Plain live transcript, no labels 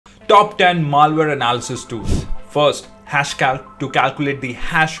Top 10 malware analysis tools. First, hashcal to calculate the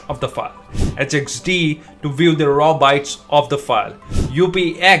hash of the file. HXD to view the raw bytes of the file.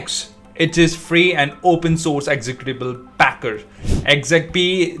 UPX, it is free and open source executable packer.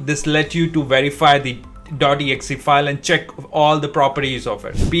 execp, this lets you to verify the .exe file and check all the properties of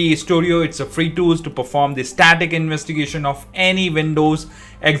it. PStudio, it's a free tool to perform the static investigation of any Windows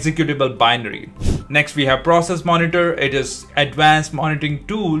executable binary. Next we have Process Monitor. It is advanced monitoring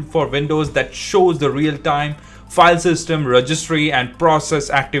tool for Windows that shows the real-time file system, registry and process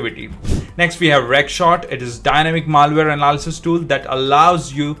activity. Next we have RecShot. It is dynamic malware analysis tool that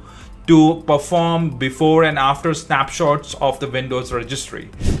allows you to perform before and after snapshots of the Windows registry.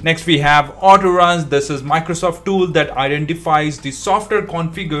 Next we have Autoruns. This is Microsoft tool that identifies the software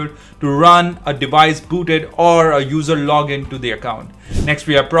configured to run a device booted or a user login to the account. Next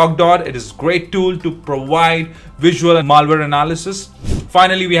we have ProcDot. It is a great tool to provide visual and malware analysis.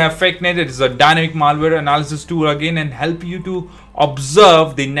 Finally we have FakeNet. It is a dynamic malware analysis tool again and help you to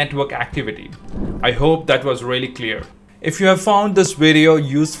observe the network activity. I hope that was really clear. If you have found this video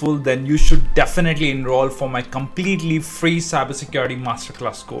useful, then you should definitely enroll for my completely free Cybersecurity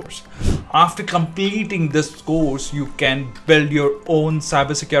Masterclass course. After completing this course, you can build your own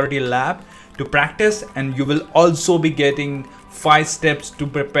cybersecurity lab to practice, and you will also be getting 5 steps to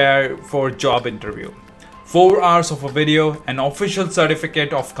prepare for job interview. 4 hours of a video, an official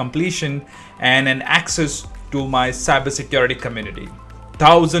certificate of completion, and an access to my cybersecurity community.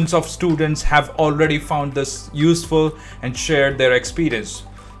 Thousands of students have already found this useful and shared their experience.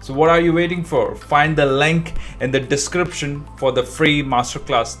 So what are you waiting for? Find the link in the description for the free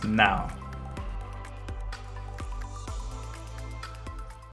masterclass now.